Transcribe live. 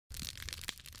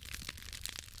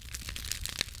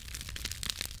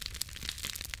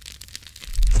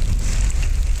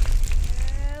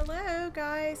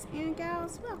guys and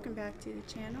gals, welcome back to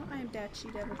the channel. I am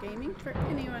Dachi Devil Gaming. For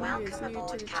anyone who is new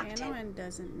to the channel and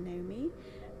doesn't know me,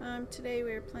 today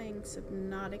we're playing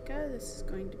Subnautica. This is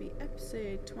going to be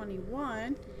episode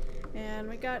 21, and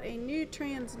we got a new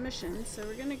transmission, so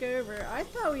we're going to go over. I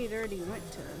thought we'd already went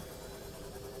to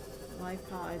Life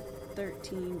Pod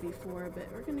 13 before, but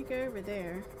we're going to go over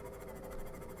there.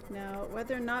 Now,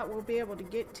 whether or not we'll be able to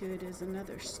get to it is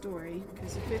another story,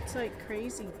 because if it's like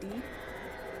crazy deep,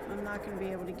 I'm not going to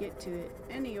be able to get to it.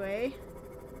 Anyway,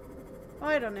 well,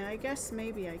 I don't know, I guess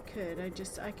maybe I could.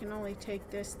 I can only take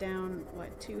this down,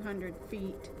 what, 200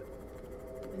 feet,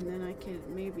 and then I could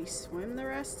maybe swim the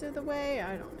rest of the way?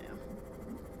 I don't know.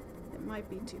 It might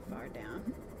be too far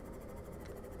down.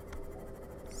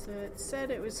 So it said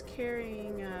it was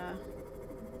carrying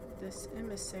this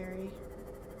emissary.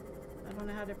 I don't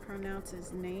know how to pronounce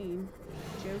his name.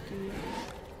 Joki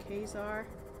Kazar.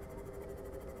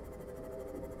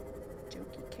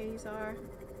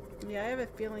 Yeah, I have a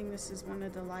feeling this is one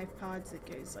of the life pods that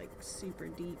goes like super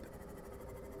deep.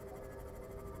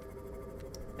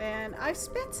 And I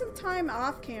spent some time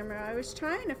off camera. I was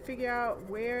trying to figure out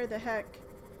where the heck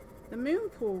the moon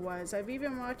pool was. I've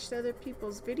even watched other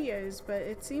people's videos, but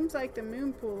it seems like the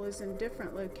moon pool is in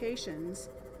different locations.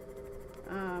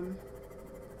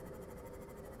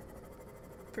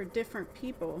 For different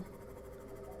people.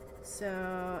 So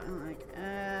I'm like,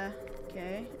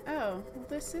 okay. Oh, well,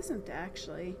 this isn't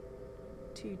actually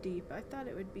too deep. I thought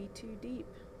it would be too deep.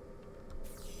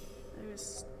 I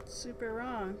was super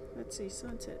wrong. Let's see, so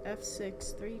it's at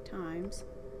F6 3 times.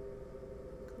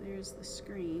 Clears the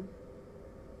screen.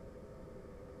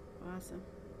 Awesome.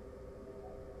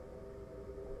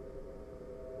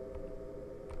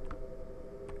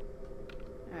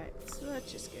 Alright, so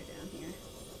let's just go down here.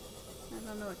 I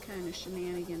don't know what kind of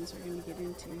shenanigans we're going to get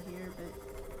into here, but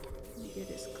I'm going to get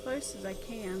as close as I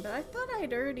can. But I thought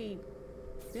I'd already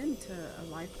been to a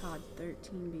Life Pod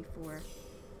 13 before.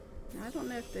 Now, I don't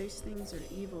know if those things are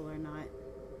evil or not.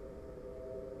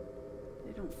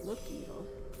 They don't look evil.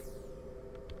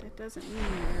 That doesn't mean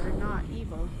they're not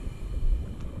evil.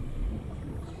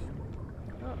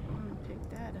 Oh, I'm going to pick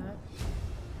that up.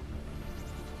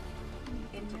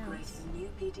 Integrate the new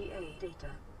PDA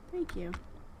data. Thank you.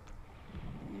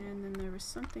 And then there was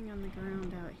something on the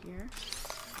ground out here.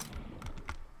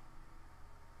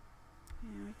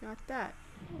 And we got that.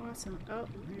 Awesome. Oh,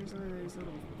 there's one of those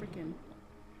little freaking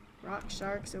rock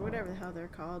sharks or whatever the hell they're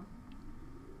called.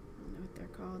 I don't know what they're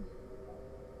called.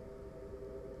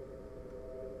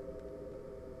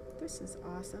 This is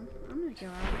awesome. I'm gonna go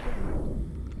out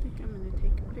again. I think I'm gonna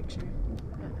take a picture.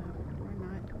 Uh-oh, or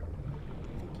not.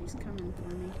 I think he's coming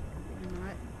for me. Or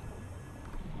not.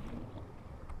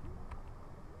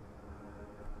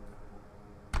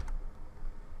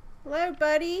 Hello,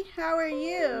 buddy. How are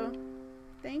you?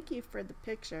 Thank you for the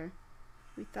picture.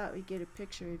 We thought we'd get a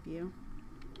picture of you.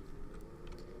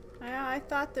 I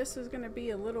thought this was going to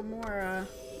be a little more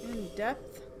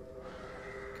in-depth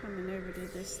coming over to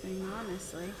this thing,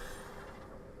 honestly.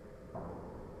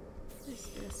 What is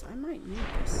this? I might need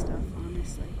this stuff,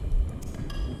 honestly.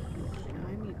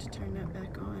 I need to turn that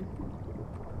back on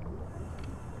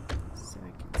so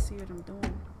I can see what I'm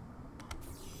doing.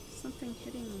 Something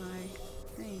hitting my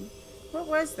thing. What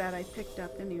was that I picked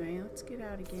up anyway? Let's get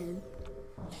out again.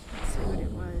 Let's see what it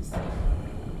was.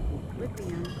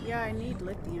 Lithium. Yeah, I need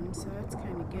lithium, so that's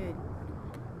kind of good.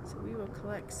 So we will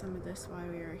collect some of this while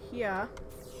we are here.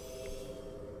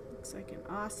 Looks like an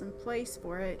awesome place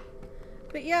for it.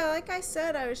 But yeah, like I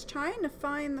said, I was trying to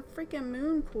find the freaking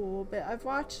moon pool, but I've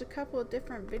watched a couple of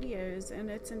different videos and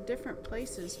it's in different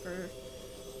places for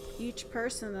each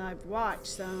person that I've watched,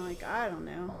 so I'm like, I don't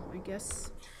know. I guess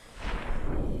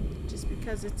just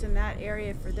because it's in that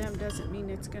area for them doesn't mean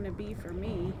it's going to be for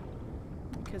me.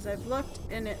 Because I've looked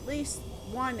in at least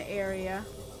one area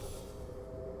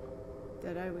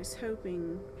that I was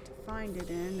hoping to find it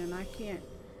in, and I can't.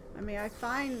 I mean, I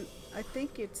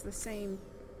think it's the same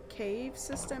cave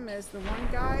system as the one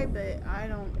guy, but I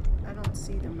don't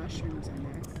see the mushrooms in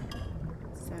there.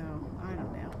 So, I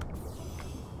don't know.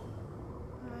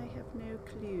 I have no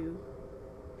clue.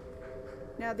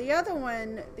 Now the other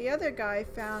one, the other guy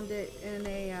found it in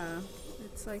a,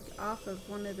 it's like off of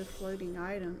one of the floating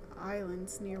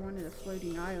islands, near one of the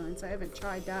floating islands. I haven't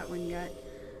tried that one yet,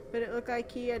 but it looked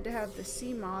like he had to have the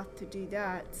sea moth to do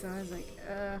that. So I was like,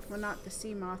 well, not the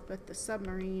sea moth, but the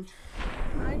submarine.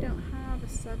 I don't have a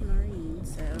submarine,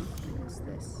 so what is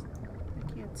this?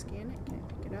 I can't scan it. Can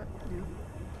I pick it up? No.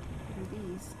 What are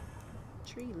these?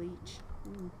 Tree leech.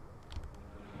 Ooh.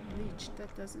 Leech,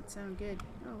 that doesn't sound good.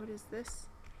 Oh, what is this?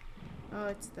 Oh,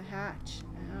 it's the hatch.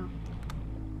 Oh.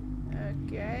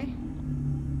 Okay.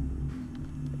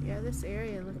 Yeah, this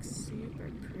area looks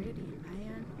super pretty,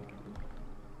 man.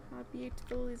 How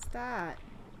beautiful is that?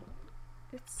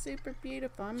 It's super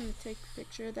beautiful. I'm going to take a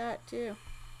picture of that too.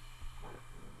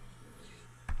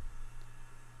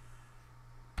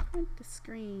 Print the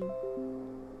screen.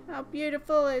 How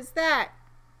beautiful is that?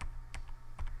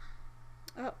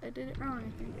 Oh, I did it wrong,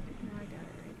 I think. No, I got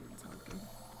it right. It's all good.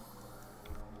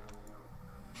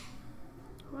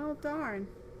 Well, darn.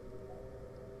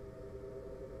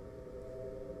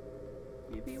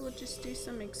 Maybe we'll just do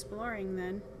some exploring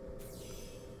then.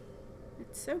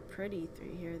 It's so pretty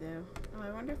through here, though. Oh,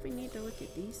 I wonder if we need to look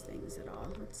at these things at all.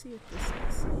 Let's see what this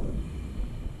is.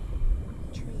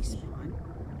 Tree spawn.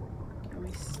 Can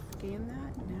we scan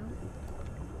that? No.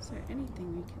 Is there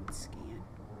anything we can scan?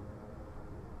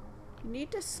 You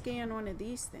need to scan one of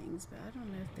these things, but I don't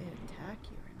know if they attack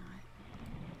you or not.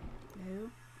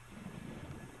 No.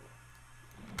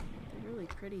 They're really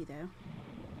pretty, though.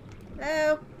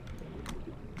 Hello?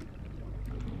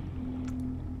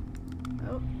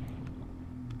 Oh.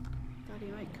 Thought he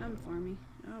might come for me.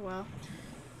 Oh well.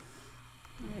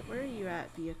 Alright, where are you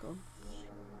at, vehicle?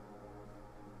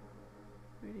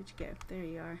 Where did you go? There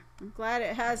you are. I'm glad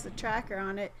it has the tracker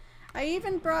on it. I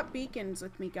even brought beacons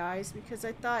with me, guys, because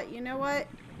I thought, you know what?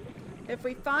 If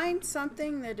we find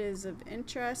something that is of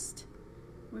interest,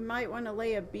 we might want to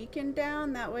lay a beacon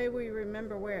down. That way we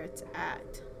remember where it's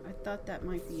at. I thought that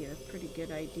might be a pretty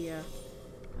good idea.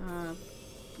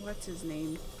 What's his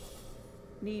name?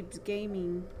 Neebs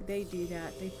Gaming, they do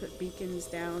that. They put beacons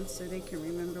down so they can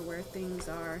remember where things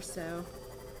are. So,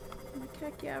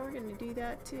 heck yeah, we're going to do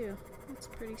that too. That's a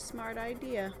pretty smart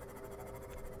idea.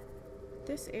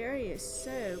 This area is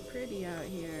so pretty out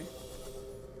here.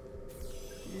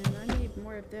 And I need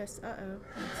more of this. Uh-oh.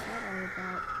 What's that all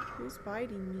about? Who's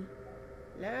biting me?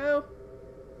 Hello?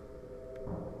 I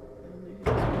don't know who's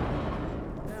biting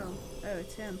me. Oh. Oh,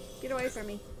 it's him. Get away from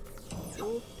me.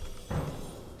 Fool.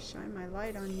 Shine my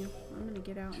light on you. I'm gonna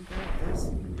get out and grab this.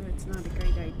 I know it's not a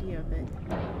great idea, but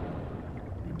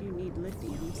I do need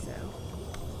lithium, so.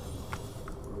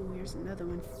 Ooh, here's another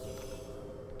one.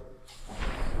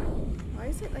 Why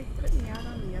is it like putting me out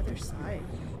on the other side?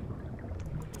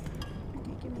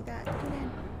 Okay, give me that. Get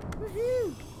in.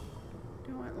 Woohoo!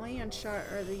 Don't want land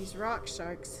shark or these rock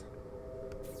sharks.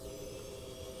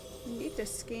 I need to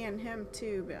scan him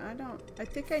too, but I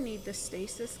think I need the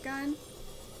stasis gun.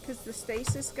 Because the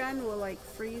stasis gun will like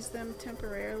freeze them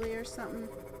temporarily or something.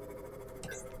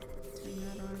 Turn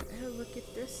that on. Oh, look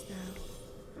at this though.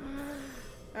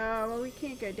 Oh, well, we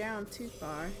can't go down too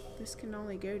far. This can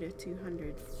only go to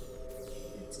 200.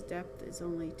 Its depth is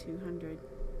only 200.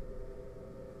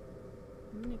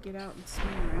 I'm gonna get out and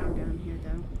swim around down here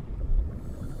though.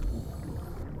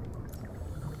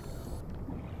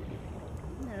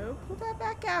 No, pull that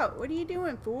back out. What are you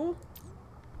doing, fool?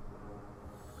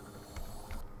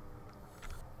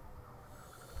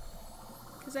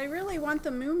 Because I really want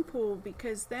the moon pool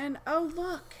because then... Oh,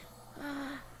 look!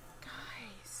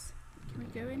 Guys. Can we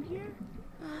go in here?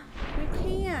 We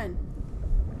can!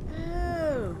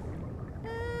 Oh!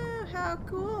 Oh, how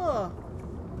cool!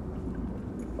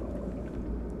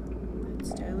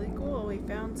 That's totally cool. We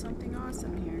found something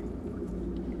awesome here.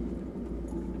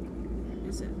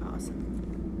 Is it awesome?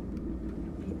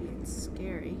 Maybe it's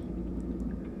scary.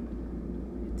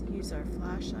 We have to use our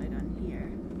flashlight on here.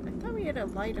 I thought we had a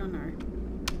light on our...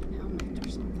 or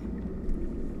something.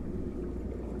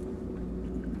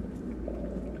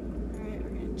 Alright,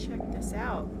 we're gonna check this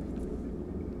out.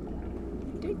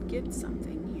 We did get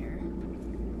something here.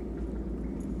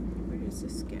 Where does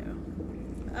this go?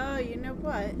 Oh, you know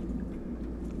what?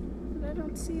 But I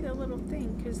don't see the little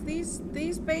thing, because these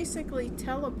basically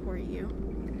teleport you.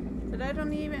 But I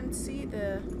don't even see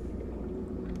the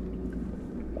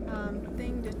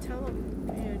thing to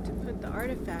to put the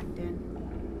artifact in.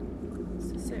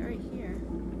 This is it right here.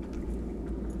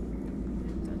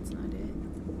 Nope, that's not it.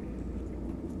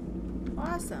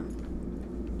 Awesome.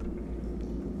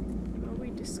 Well, we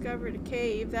discovered a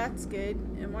cave. That's good.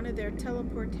 And one of their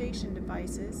teleportation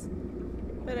devices.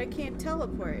 But I can't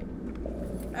teleport.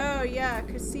 Oh, yeah,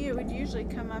 because see, it would usually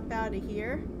come up out of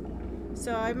here.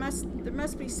 So there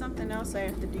must be something else I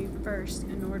have to do first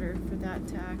in order for that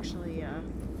to actually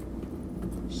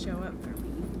show up for me,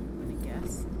 I'm gonna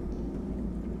guess.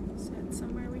 Is that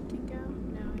somewhere we can go?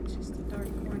 No, it's just a dark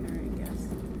corner, I guess.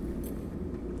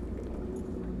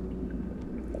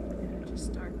 Yeah,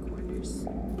 just dark corners.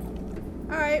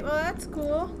 Alright, well that's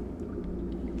cool.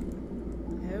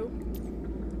 No.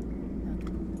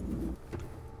 Nothing.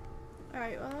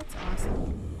 Alright, well that's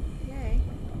awesome. Yay.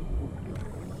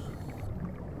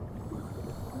 I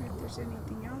wonder if there's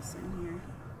anything else in here.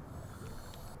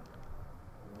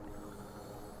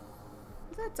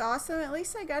 That's awesome. At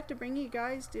least I got to bring you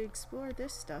guys to explore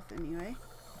this stuff anyway.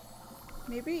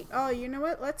 Maybe, oh, you know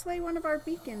what? Let's lay one of our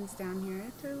beacons down here.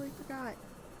 I totally forgot.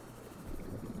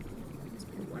 Let's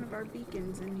put one of our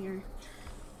beacons in here.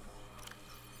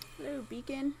 Hello,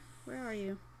 beacon. Where are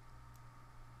you?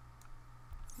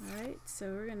 Alright, so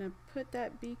we're gonna put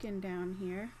that beacon down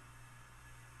here.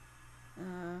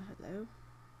 Hello?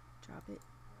 Drop it.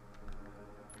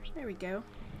 There we go.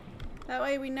 That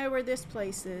way we know where this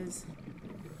place is.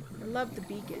 I love the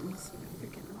beacons.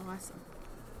 Freaking awesome.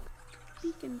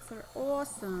 Beacons are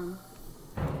awesome.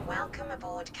 Welcome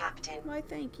aboard, Captain. Why,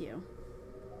 thank you.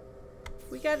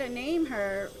 We gotta name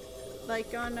her.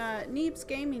 Like on Neeb's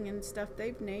Gaming and stuff,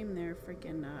 they've named their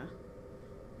freaking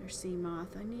their sea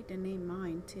moth. I need to name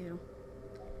mine too.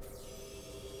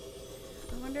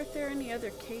 I wonder if there are any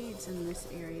other caves in this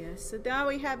area. So now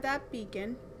we have that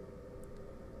beacon.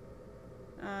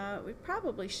 We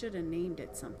probably should have named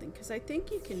it something, because I think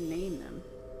you can name them.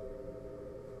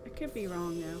 I could be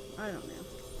wrong though. I don't know.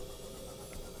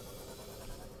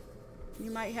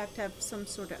 You might have to have some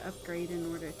sort of upgrade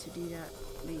in order to do that,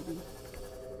 maybe.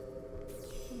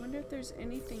 I wonder if there's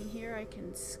anything here I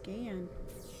can scan.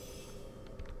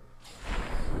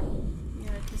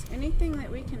 Yeah, because anything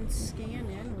that we can scan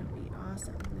in would be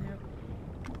awesome.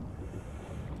 Nope.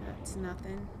 That's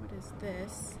nothing. What is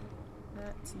this?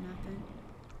 That's nothing.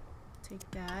 Take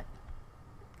that.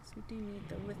 Because we do need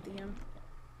the lithium.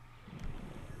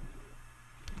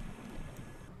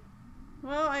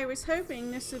 Well, I was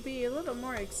hoping this would be a little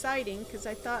more exciting because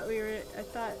I thought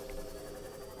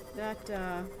that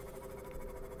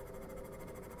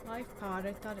life pod,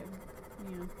 I thought it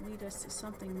would, you know, lead us to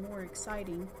something more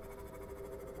exciting.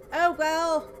 Oh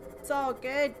well, it's all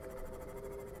good.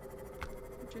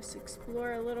 Just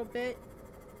explore a little bit.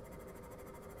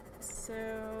 So,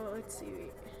 let's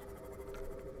see.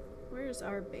 Where's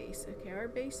our base? Okay, our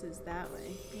base is that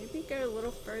way. Maybe go a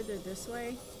little further this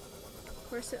way. Of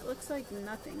course, it looks like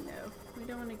nothing though. We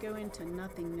don't want to go into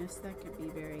nothingness. That could be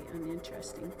very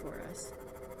uninteresting for us.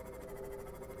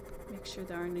 Make sure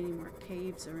there aren't any more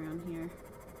caves around here.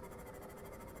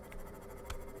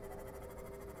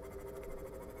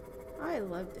 I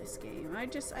love this game. I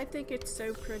think it's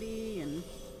so pretty, and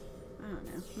I don't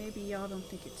know. Maybe y'all don't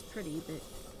think it's pretty, but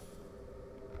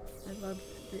I love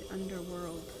the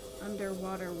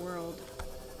underwater world.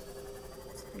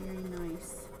 It's very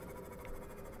nice.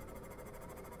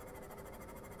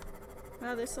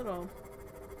 Wow, this little,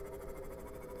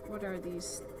 what are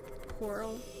these?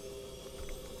 Coral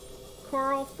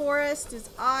forest is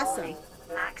awesome. Warning.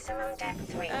 Maximum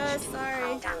depth reached. Oh, sorry.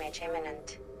 Hull damage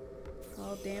imminent.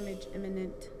 Hull damage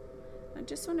imminent. I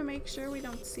just want to make sure we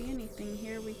don't see anything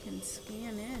here we can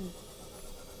scan in.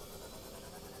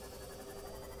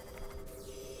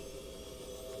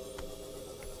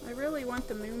 I really want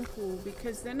the moon pool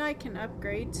because then I can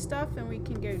upgrade stuff and we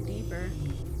can go deeper.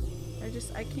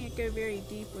 I can't go very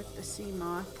deep with the sea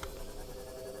moth.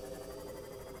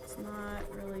 It's not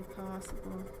really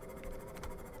possible.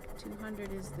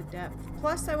 200 is the depth.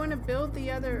 Plus I want to build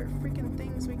the other freaking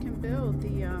things we can build.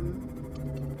 The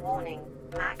Warning.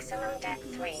 Maximum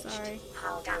depth reached. Sorry.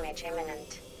 Hull damage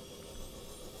imminent.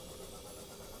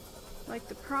 Like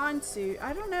the prawn suit.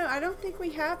 I don't know. I don't think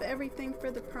we have everything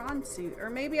for the prawn suit. Or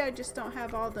maybe I just don't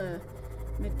have all the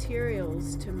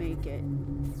materials to make it.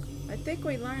 I think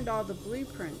we learned all the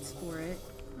blueprints for it.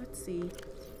 Let's see.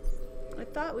 I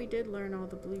thought we did learn all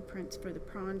the blueprints for the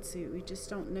prawn suit. We just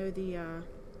don't know the,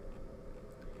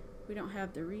 we don't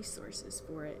have the resources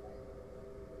for it.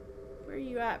 Where are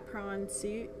you at, prawn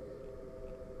suit?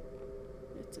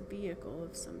 It's a vehicle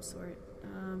of some sort.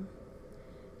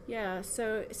 Yeah,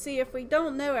 so see, if we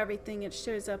don't know everything, it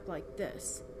shows up like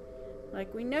this.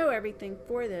 Like, we know everything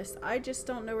for this. I just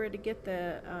don't know where to get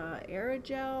the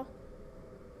aerogel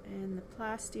and the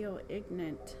plasteel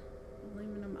ignite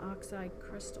aluminum oxide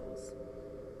crystals.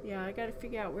 Yeah, I gotta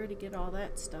figure out where to get all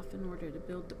that stuff in order to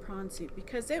build the prawn suit,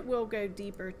 because it will go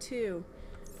deeper too,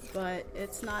 but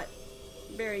it's not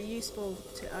very useful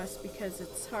to us because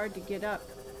it's hard to get up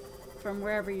from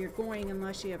wherever you're going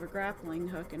unless you have a grappling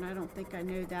hook, and I don't think I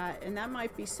know that. And that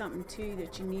might be something too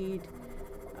that you need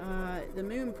the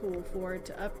moon pool for,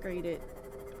 to upgrade it.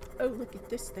 Oh, look at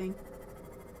this thing.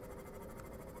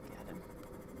 Got him.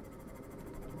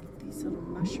 Look at these little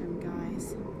mushroom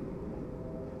guys.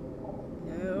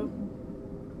 No.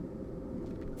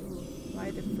 Ooh,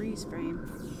 why the freeze frame?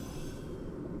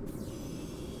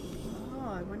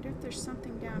 Oh, I wonder if there's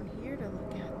something down here to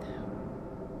look at though.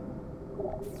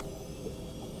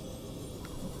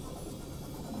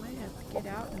 Get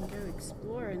out and go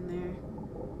explore in there.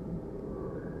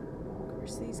 Of course,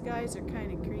 course, these guys are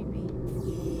kind of creepy.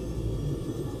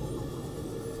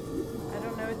 I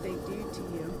don't know what they do to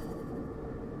you.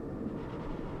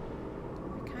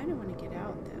 I kind of want to get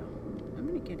out, though. I'm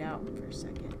going to get out for a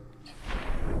second.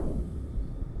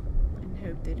 And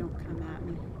hope they don't come at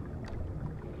me.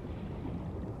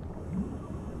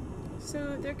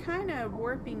 So they're kind of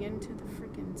warping into the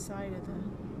freaking side of that,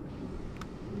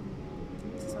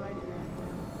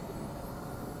 though.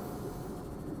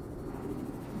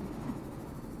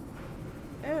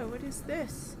 Oh, what is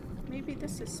this? Maybe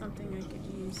this is something I could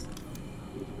use.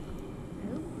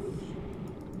 Oh,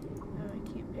 I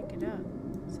can't pick it up,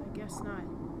 so I guess not.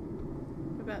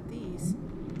 What about these?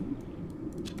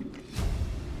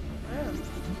 Oh.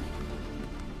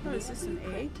 Oh, is this an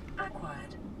egg?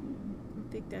 Acquired.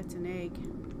 I think that's an egg.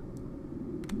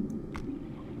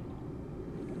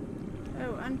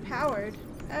 Oh, unpowered.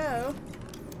 Oh.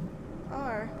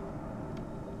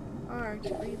 R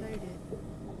to reload it.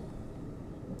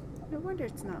 No wonder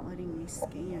it's not letting me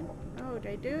scan. Oh,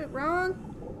 did I do it wrong?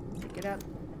 Pick it up.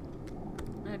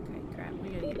 Okay, crap. We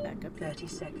gotta get back up here. 30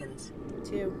 seconds.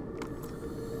 2.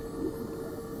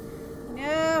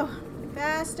 No!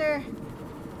 Faster!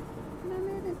 I'm not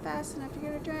moving fast enough to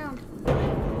get her drowned.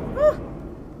 Whew!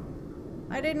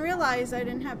 I didn't realize I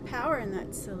didn't have power in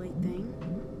that silly thing.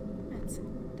 That's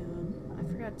dumb. I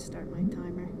forgot to start my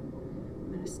timer. I'm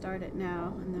going to start it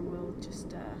now, and then we'll just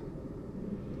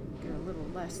go a little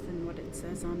less than what it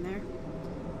says on there.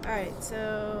 Alright,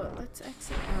 so let's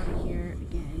exit out of here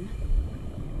again.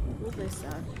 Pull this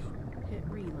up. Hit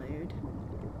reload.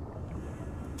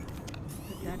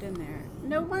 Put that in there.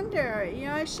 No wonder! You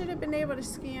know, I should have been able to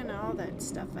scan all that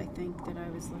stuff, I think, that I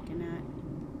was looking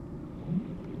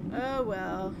at. Oh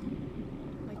well.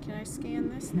 Like, can I scan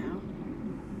this now?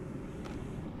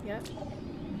 Yep.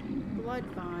 Blood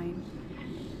vine.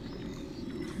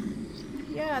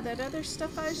 Yeah, that other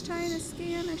stuff I was trying to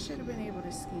scan, I should have been able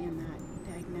to scan that.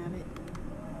 Dagnabbit.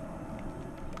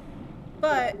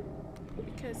 But,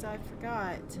 because I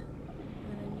forgot that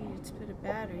I needed to put a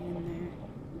battery in there.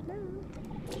 Hello?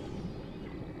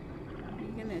 Are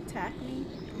you gonna attack me?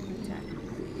 Don't attack me,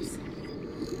 please.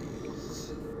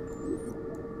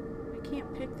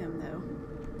 Can't pick them though.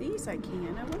 These I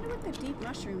can. I wonder what the deep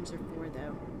mushrooms are for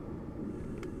though.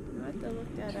 I'll have to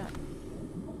look that up.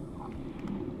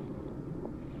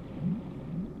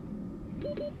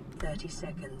 30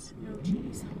 seconds. Oh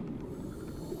jeez.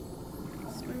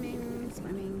 Swimming,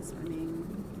 swimming, swimming.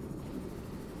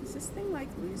 Is this thing like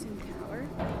losing power?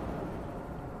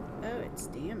 Oh, it's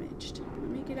damaged. Let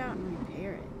me get out and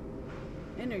repair it.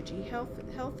 Energy.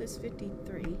 Health is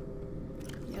 53.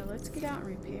 Yeah, let's get out and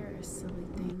repair a silly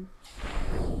thing.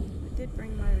 I did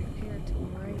bring my repair tool,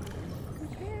 right?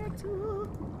 Repair tool!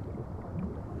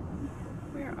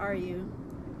 Where are you?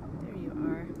 There you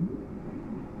are.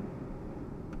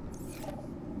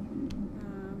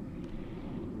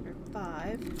 Number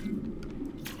 5.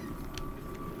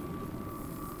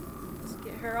 Let's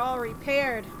get her all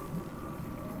repaired.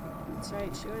 That's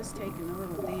right, she was taking a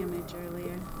little damage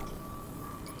earlier.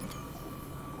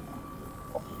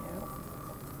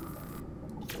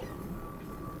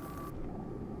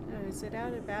 Is it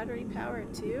out of battery power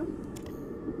too?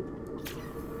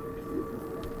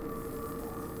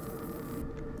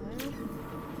 Hello?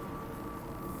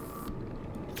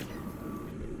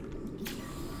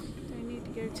 Do I need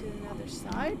to go to another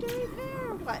side to repair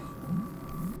or what?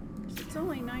 Because it's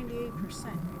only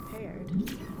 98% repaired.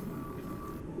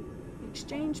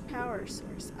 Exchange power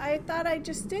source. I thought I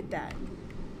just did that.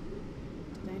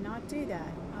 Did I not do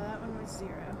that? Oh, that one was 0.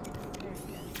 There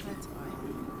we go. That's why.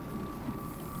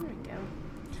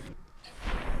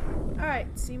 Alright,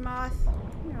 sea moth,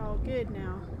 you're all good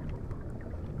now.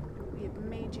 We have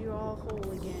made you all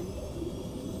whole again.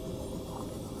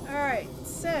 Alright,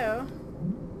 so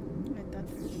I thought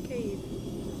there was a cave.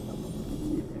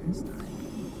 There's not.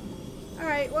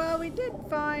 Alright, well we did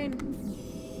find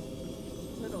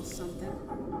a little something.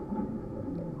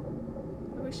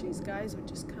 I wish these guys would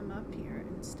just come up here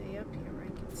and stay up here where I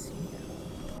can see them.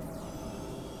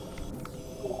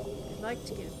 I'd like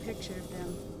to get a picture of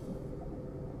them.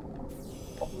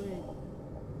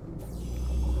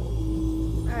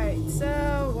 Alright,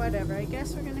 so whatever. I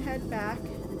guess we're gonna head back.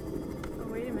 Oh,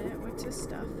 wait a minute. What's this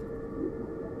stuff?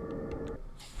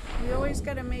 We always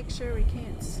gotta make sure we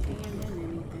can't scan in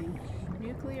anything.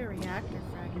 Nuclear reactor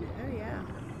fragment. Oh, yeah.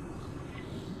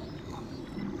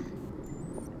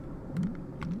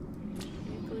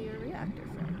 Nuclear reactor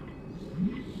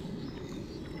fragment.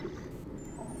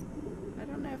 I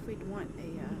don't know if we'd want a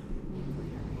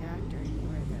nuclear reactor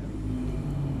anymore, though.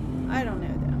 I don't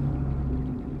know, though.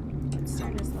 Let's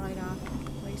turn this light off.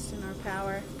 Wasting our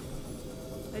power.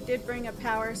 I did bring a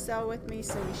power cell with me,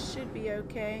 so we should be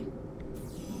okay.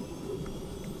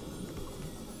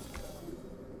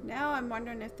 Now I'm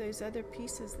wondering if those other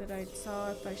pieces that I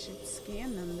saw, if I should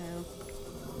scan them though.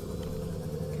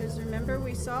 Because remember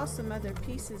we saw some other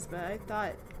pieces, but I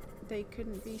thought they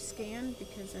couldn't be scanned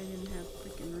because I didn't have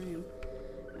freaking room.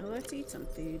 Now let's eat some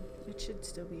food. It should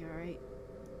still be alright.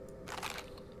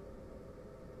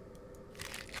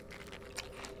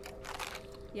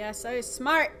 Yes, I was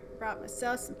smart. Brought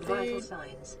myself some food. Vital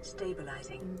signs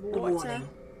stabilizing. Water. Warning.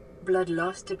 Blood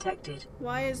loss detected.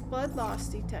 Why is blood loss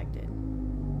detected?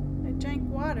 I drank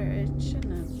water. It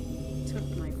shouldn't have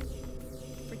took my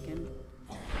freaking...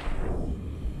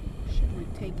 Shouldn't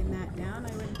have taken that down,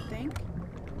 I wouldn't think.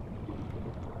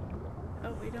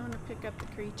 Oh, we don't want to pick up the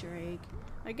creature egg.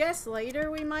 I guess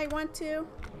later we might want to.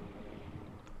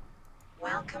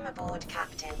 Welcome aboard,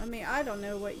 Captain. I mean, I don't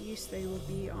know what use they will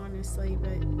be, honestly,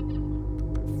 but...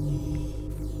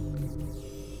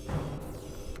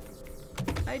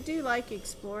 I do like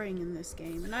exploring in this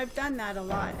game, and I've done that a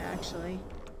lot, actually.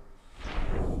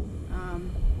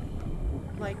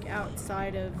 Like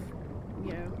outside of,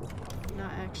 you know,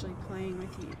 not actually playing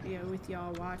with you know, with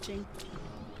y'all watching.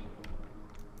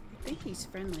 I think he's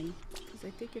friendly, because I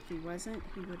think if he wasn't,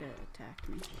 he would have attacked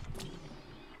me.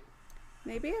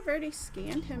 Maybe I've already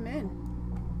scanned him in.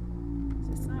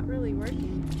 'Cause it's not really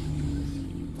working.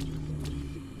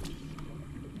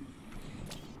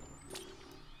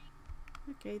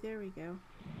 Okay, there we go.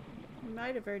 I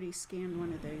might have already scanned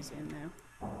one of those in though.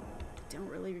 Don't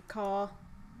really recall.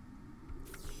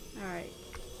 Alright.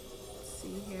 Let's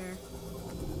see here.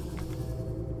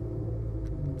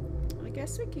 I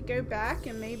guess we could go back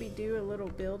and maybe do a little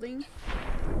building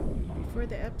before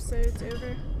the episode's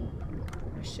over.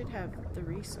 I should have the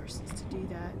resources to do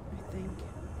that, I think.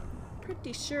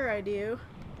 Pretty sure I do.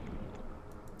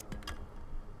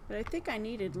 But I think I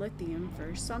needed lithium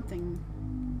for something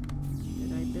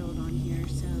that I build on here,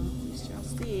 so we shall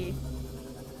see.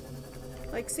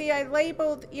 Like, see, I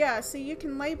labeled, yeah, see, you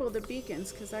can label the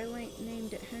beacons, because I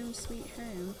named it Home Sweet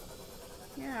Home.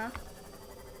 Yeah.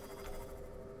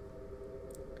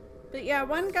 But yeah,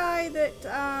 one guy that,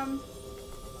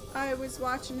 I was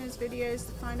watching his videos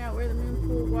to find out where the moon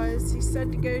pool was. He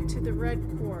said to go to the red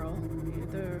coral,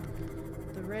 the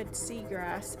red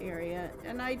seagrass area,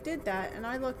 and I did that, and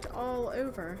I looked all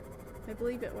over. I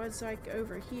believe it was like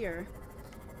over here.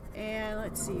 And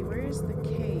let's see, where's the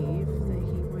cave that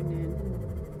he went in?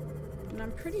 And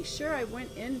I'm pretty sure I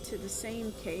went into the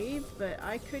same cave, but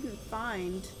I couldn't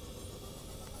find,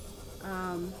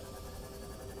 I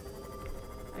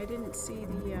didn't see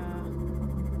the,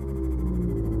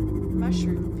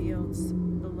 mushroom fields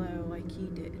below like he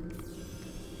did.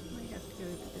 Might have to go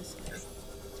over this way.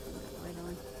 Turn that light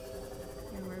on.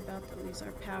 Yeah, we're about to lose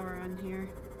our power on here.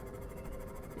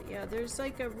 But yeah, there's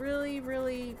like a really,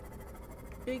 really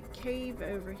big cave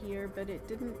over here, but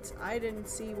I didn't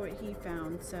see what he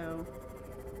found, so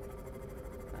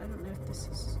I don't know if this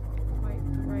is quite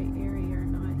the right area or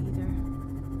not either.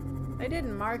 I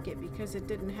didn't mark it because it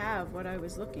didn't have what I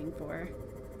was looking for.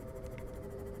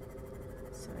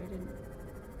 So I didn't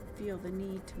feel the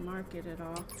need to mark it at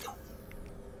all.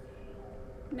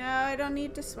 No, I don't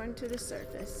need to swim to the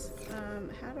surface.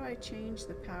 How do I change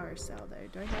the power cell though?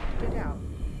 Do I have to get out?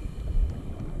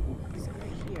 Is it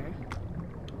right here?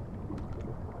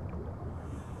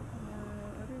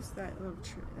 What is that little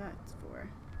tree? That's for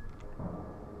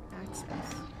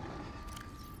access.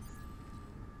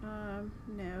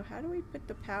 No. How do we put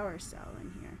the power cell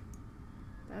in here?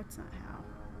 That's not how.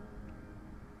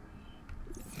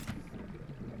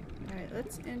 Alright,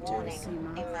 let's enter the Warning.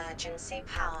 SEMA. Emergency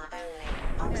power only.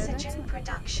 Oxygen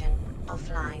production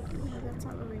offline. No, that's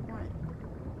not what we want.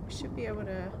 We should be able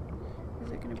to...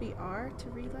 Is it going to be R to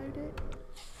reload it?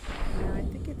 No, I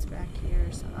think it's back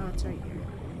here. So, oh, it's right here.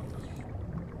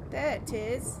 There it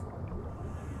is.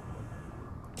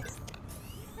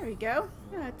 There we go.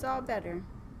 Yeah, it's all better.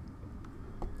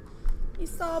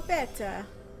 It's all better.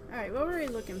 Alright, what were we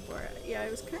looking for? Yeah, I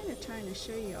was kind of trying to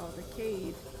show you all the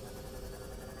cave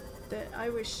that I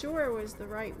was sure was the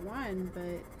right one,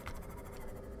 but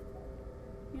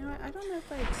you know, I don't know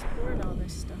if I explored all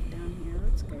this stuff down here.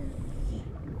 Let's go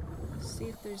see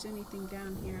if there's anything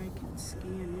down here I can scan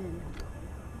in.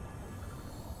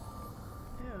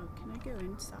 Oh, can I go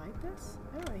inside this?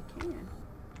 Oh, I can.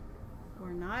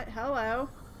 Or not. Hello.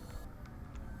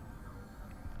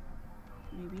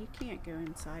 Maybe you can't go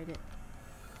inside it.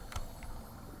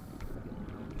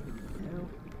 No.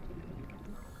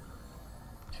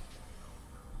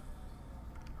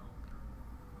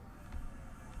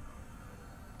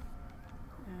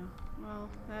 Oh, well,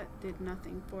 that did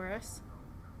nothing for us.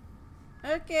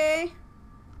 Okay.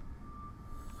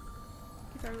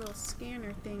 Get our little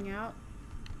scanner thing out.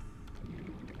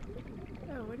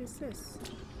 Oh, what is this?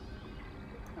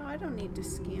 Oh, I don't need to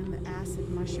scan the acid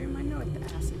mushroom. I know what the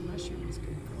acid mushroom is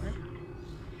good for.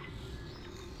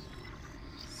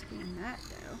 Scan that,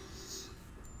 though.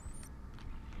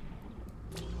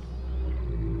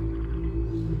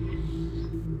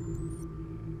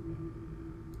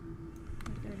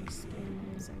 I've already scanned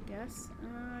those, I guess.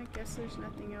 I guess there's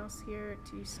nothing else here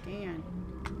to scan.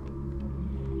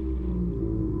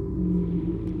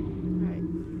 Alright,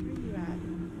 where are you at?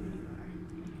 There you are.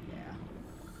 Yeah.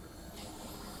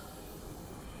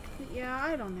 But yeah,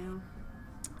 I don't know.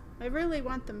 I really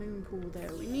want the moon pool,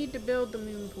 though. We need to build the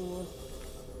moon pool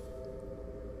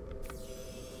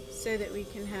so that we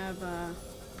can have,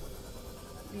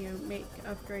 you know, make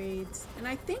upgrades. And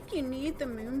I think you need the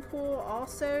moon pool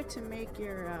also to make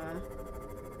your,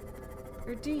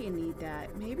 or do you need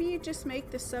that? Maybe you just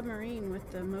make the submarine with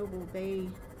the mobile bay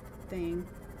thing.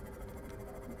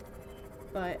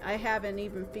 But I haven't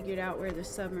even figured out where the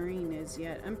submarine is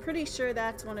yet. I'm pretty sure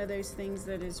that's one of those things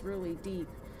that is really deep.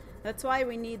 That's why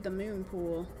we need the moon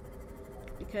pool.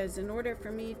 Because in order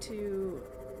for me to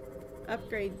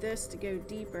upgrade this to go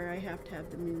deeper, I have to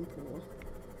have the moon pool.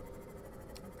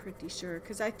 I'm pretty sure.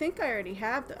 Because I think I already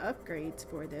have the upgrades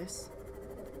for this.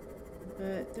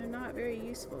 But they're not very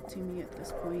useful to me at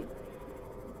this point.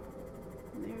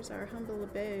 And there's our humble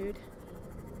abode.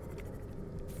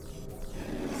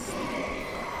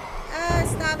 Ah,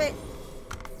 stop it!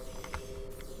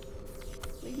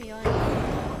 Leave me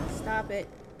alone. Stop it.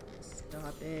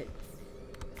 Stop it.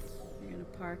 We're gonna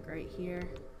park right here.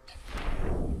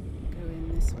 Go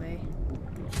in this way.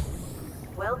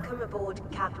 Welcome aboard,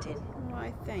 Captain.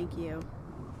 Why, thank you.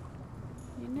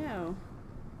 You know,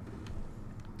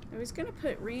 I was gonna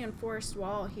put reinforced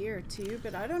wall here too,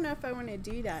 but I don't know if I want to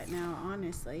do that now,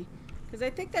 honestly, because I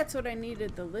think that's what I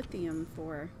needed the lithium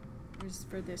for, is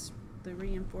for this, the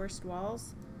reinforced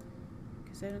walls,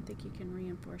 because I don't think you can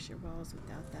reinforce your walls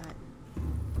without that.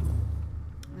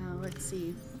 Let's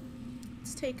see.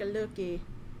 Let's take a looky.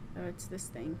 Oh, it's this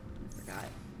thing. I forgot.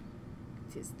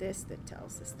 It is this that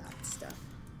tells us that stuff.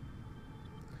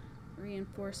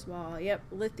 Reinforced wall. Yep,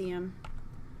 lithium.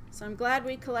 So I'm glad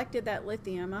we collected that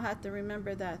lithium. I'll have to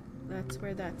remember that that's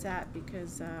where that's at,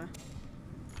 because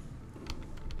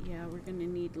yeah, we're gonna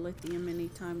need lithium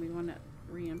anytime we want to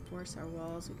reinforce our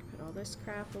walls. We can put all this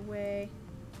crap away.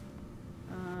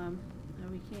 No,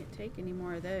 we can't take any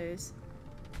more of those.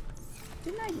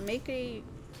 Didn't I make a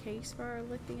case for our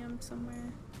lithium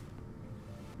somewhere?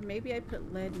 Or maybe I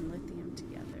put lead and lithium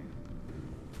together.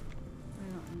 I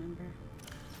don't remember.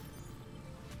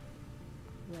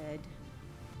 Lead.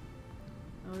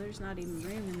 Oh, there's not even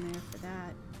room in there for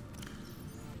that.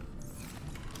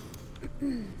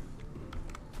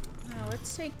 Now,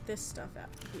 let's take this stuff out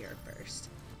here first.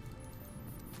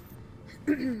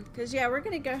 Because, yeah, we're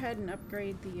going to go ahead and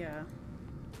upgrade the,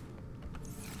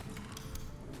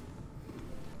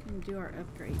 gonna do our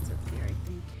upgrades up here, I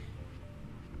think.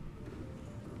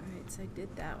 Alright, so I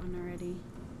did that one already.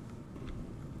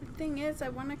 The thing is, I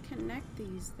want to connect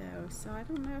these, though, so I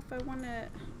don't know if I want to...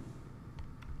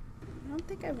 I don't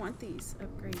think I want these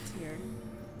upgrades here.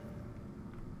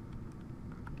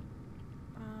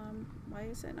 Why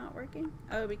is it not working?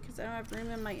 Oh, because I don't have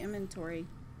room in my inventory.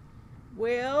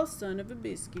 Well, son of a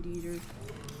biscuit eater.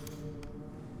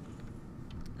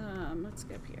 Let's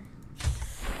go up here.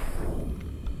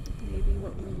 Maybe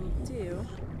what we will do...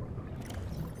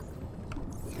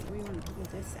 We want to pull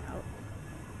this out.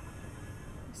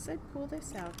 I said pull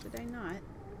this out, did I not?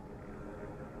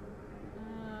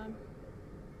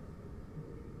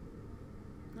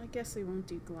 I guess we won't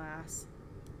do glass.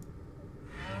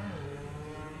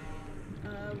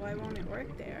 Why won't it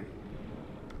work there?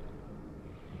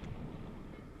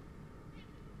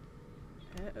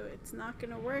 Uh-oh, it's not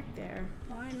gonna work there.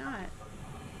 Why not?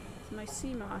 Is my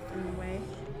sea moth in the way?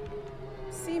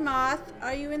 Sea moth,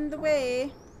 are you in the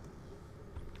way?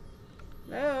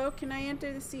 Hello, can I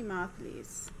enter the sea moth,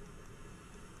 please?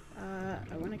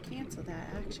 I want to cancel that,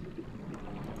 actually.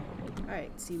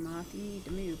 Alright, sea moth, you need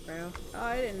to move, bro. Oh,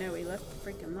 I didn't know we left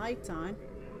the freaking lights on.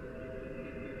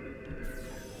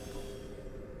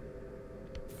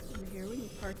 Over here, we can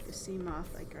park the sea moth,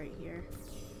 like, right here.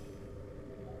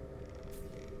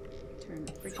 Turn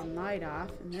the freaking light off,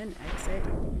 and then exit.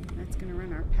 That's gonna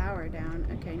run our power down.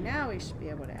 Okay, now we should be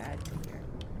able to add to here.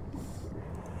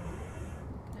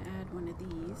 Gonna add one of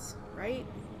these, right?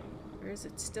 Or is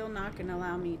it still not gonna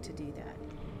allow me to do that?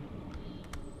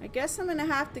 I guess I'm gonna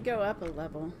have to go up a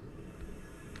level.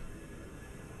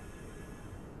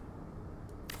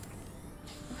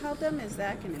 how dumb is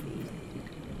that gonna be?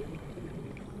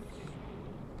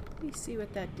 Let me see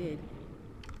what that did.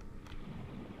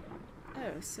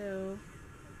 Oh, so...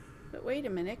 But wait a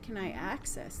minute, can I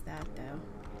access that though?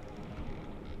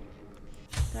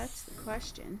 That's the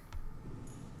question.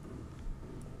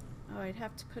 Oh, I'd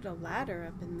have to put a ladder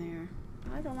up in there.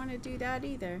 I don't want to do that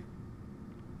either.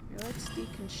 Here, let's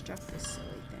deconstruct this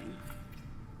silly thing.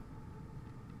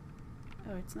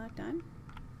 Oh, it's not done?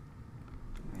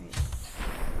 Right.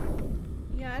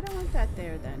 Yeah, I don't want that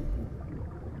there then.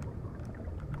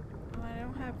 Oh, I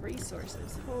don't have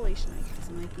resources. Holy shnikes,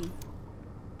 Mikey.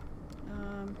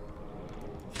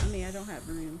 I mean, I don't have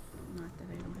room. Not that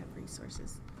I don't have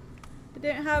resources. I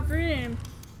didn't have room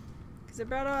because I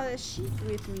brought all this sheep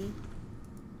with me.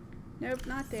 Nope,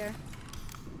 not there.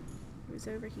 It was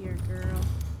over here, girl.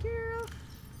 Girl!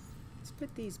 Let's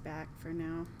put these back for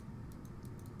now.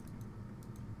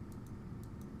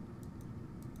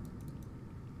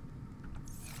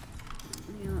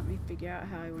 Yeah, let me figure out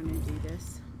how I want to do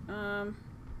this. Cause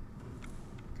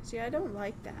yeah, I don't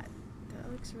like that.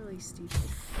 That looks really stupid.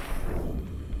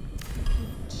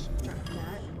 Drop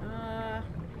that.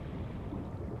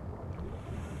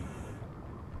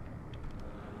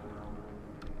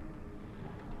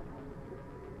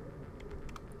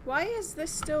 Why does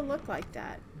this still look like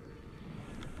that?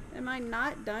 Am I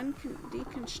not done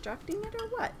deconstructing it or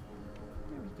what?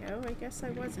 There we go. I guess I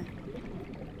wasn't.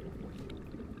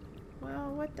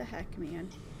 Well, what the heck, man.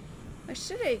 I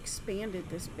should have expanded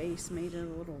this base, made it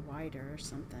a little wider or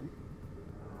something.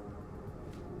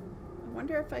 I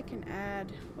wonder if I can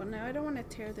add... Well, no, I don't want to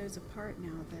tear those apart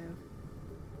now, though.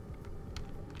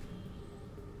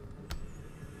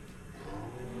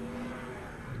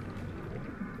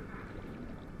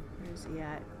 Where's he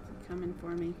at? Is he coming for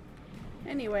me?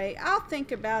 Anyway, I'll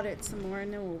think about it some more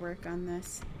and then we'll work on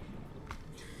this.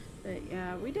 But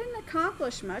yeah, we didn't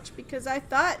accomplish much because I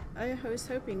was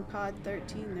hoping pod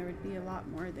 13 there would be a lot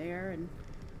more there and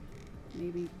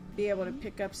maybe be able to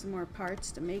pick up some more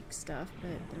parts to make stuff,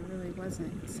 but there really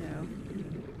wasn't. So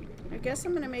I guess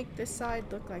I'm going to make this side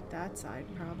look like that side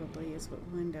probably is what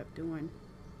we'll end up doing.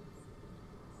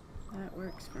 That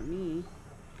works for me.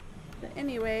 But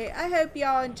anyway, I hope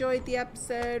y'all enjoyed the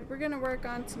episode. We're going to work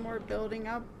on some more building.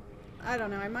 I don't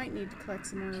know, I might need to collect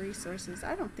some more resources.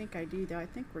 I don't think I do though. I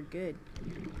think we're good.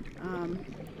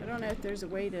 I don't know if there's a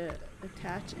way to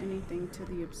attach anything to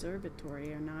the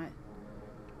observatory or not.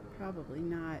 Probably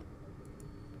not.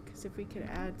 Because if we could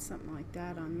add something like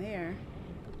that on there,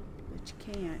 but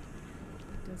you can't.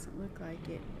 It doesn't look like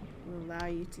it will allow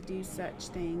you to do such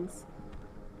things.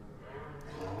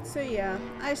 So yeah,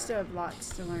 I still have lots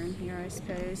to learn here, I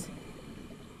suppose.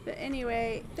 But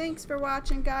anyway, thanks for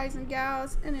watching, guys and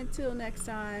gals, and until next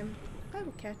time, I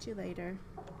will catch you later.